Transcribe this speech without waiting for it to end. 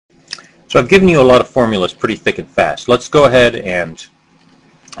So I've given you a lot of formulas pretty thick and fast. Let's go ahead and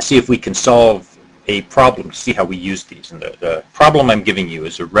see if we can solve a problem to see how we use these. And the problem I'm giving you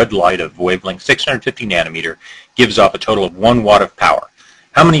is a red light of wavelength 650 nanometer gives off a total of 1 watt of power.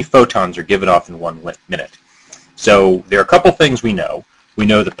 How many photons are given off in 1 minute? So there are a couple things we know. We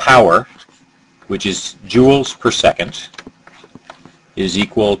know the power, which is joules per second, is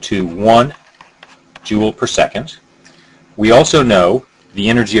equal to 1 joule per second. We also know the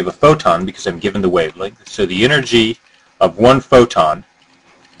energy of a photon because I'm given the wavelength. So the energy of 1 photon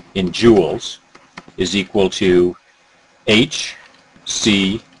in joules is equal to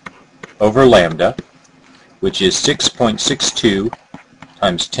hc over lambda, which is 6.62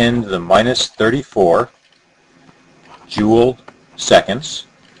 times 10 to the minus 34 joule seconds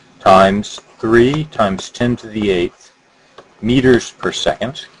times 3 times 10 to the 8th meters per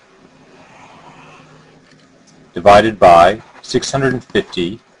second divided by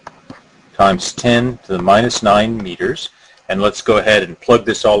 650 times 10 to the minus 9 meters. And let's go ahead and plug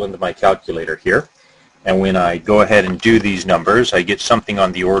this all into my calculator here. And when I go ahead and do these numbers, I get something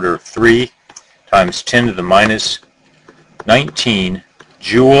on the order of 3 times 10 to the minus 19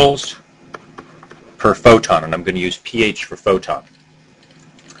 joules per photon. And I'm going to use pH for photon.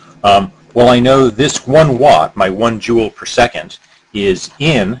 Well, I know this 1 watt, my 1 joule per second, is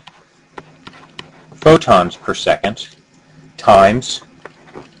in photons per second times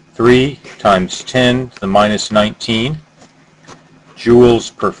 3 times 10 to the minus 19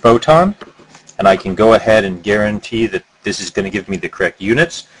 joules per photon. And I can go ahead and guarantee that this is going to give me the correct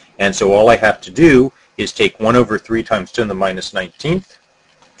units. And so all I have to do is take 1 over 3 times 10 to the minus 19th.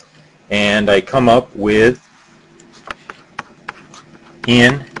 And I come up with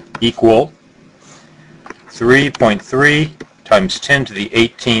N equal 3.3 times 10 to the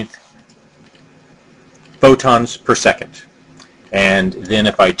 18th photons per second. And then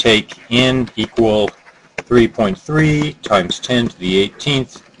if I take N equal 3.3 times 10 to the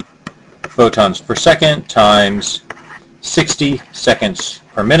 18th photons per second times 60 seconds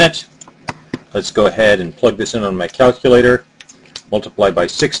per minute, let's go ahead and plug this in on my calculator, multiply by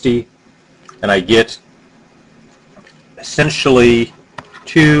 60, and I get essentially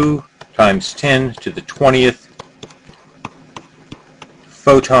 2 times 10 to the 20th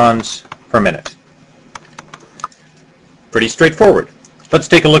photons per minute. Pretty straightforward. Let's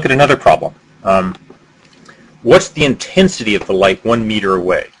take a look at another problem. What's the intensity of the light 1 meter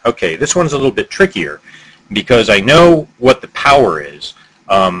away? Okay, this one's a little bit trickier because I know what the power is,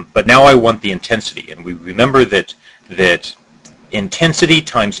 but now I want the intensity. And we remember that intensity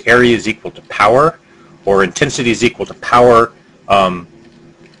times area is equal to power, or intensity is equal to power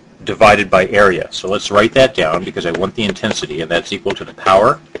divided by area. So let's write that down because I want the intensity, and that's equal to the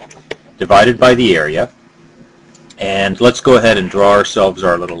power divided by the area. And let's go ahead and draw ourselves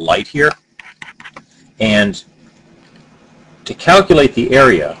our little light here. And to calculate the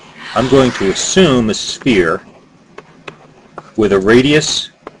area, I'm going to assume a sphere with a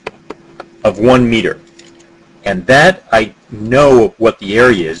radius of 1 meter. And that I know what the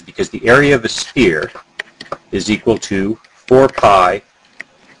area is because the area of a sphere is equal to 4 pi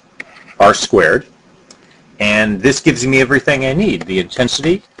r squared. And this gives me everything I need. The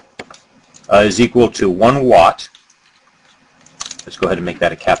intensity is equal to 1 watt. Let's go ahead and make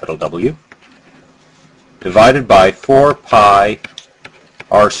that a capital W. Divided by 4 pi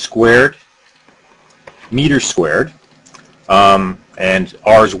r squared meters squared. And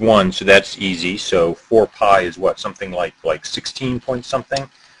r is 1, so that's easy. So 4 pi is what? Something like 16 point something.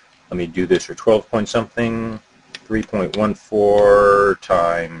 Let me do this for 12 point something. 3.14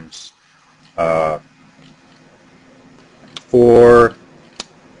 times 4.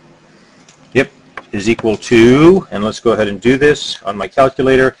 Yep, is equal to, and let's go ahead and do this on my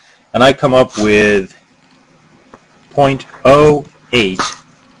calculator, and I come up with 0.08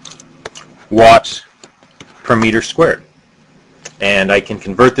 watts per meter squared. And I can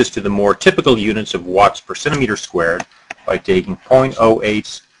convert this to the more typical units of watts per centimeter squared by taking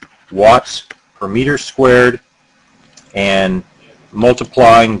 0.08 watts per meter squared and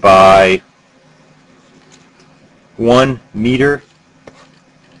multiplying by 1 meter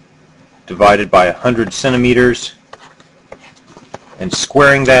divided by 100 centimeters and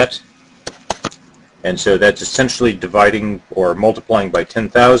squaring that. And so that's essentially dividing or multiplying by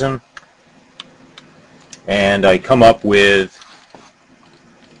 10,000. And I come up with,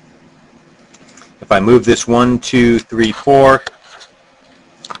 if I move this 1, 2, 3, 4,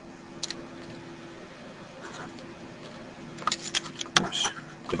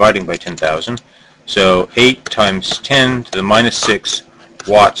 dividing by 10,000, so 8 times 10 to the minus 6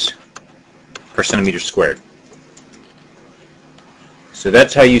 watts per centimeter squared. So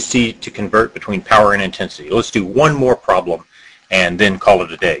that's how you see to convert between power and intensity. Let's do one more problem and then call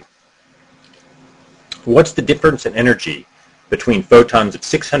it a day. What's the difference in energy between photons at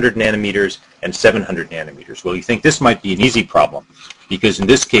 600 nanometers and 700 nanometers? Well, you think this might be an easy problem because in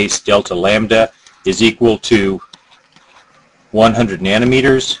this case delta lambda is equal to 100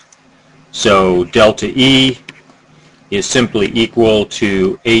 nanometers. So delta E is simply equal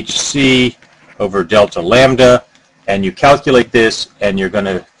to hc over delta lambda, and you calculate this and you're going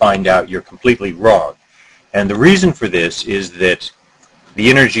to find out you're completely wrong. And the reason for this is that the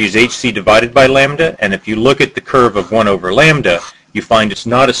energy is hc divided by lambda, and if you look at the curve of 1 over lambda, you find it's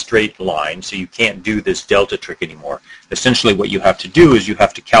not a straight line, so you can't do this delta trick anymore. Essentially what you have to do is you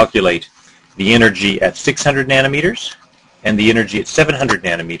have to calculate the energy at 600 nanometers and the energy at 700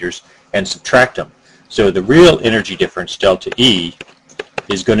 nanometers and subtract them. So the real energy difference, delta E,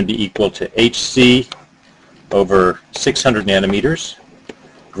 is going to be equal to hc over 600 nanometers,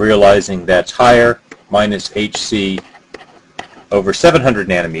 realizing that's higher, minus hc over 700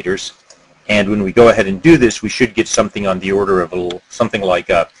 nanometers. And when we go ahead and do this, we should get something on the order of something like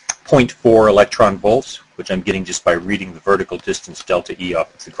 0.4 electron volts, which I'm getting just by reading the vertical distance delta E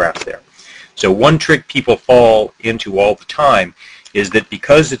off of the graph there. So one trick people fall into all the time is that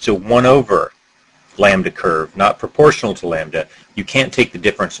because it's a 1 over lambda curve, not proportional to lambda, you can't take the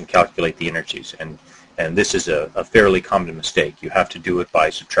difference and calculate the energies. And this is a fairly common mistake. You have to do it by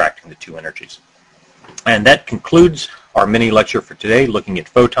subtracting the two energies. And that concludes our mini lecture for today, looking at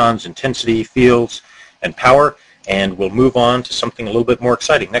photons, intensity, fields, and power. And we'll move on to something a little bit more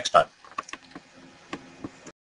exciting next time.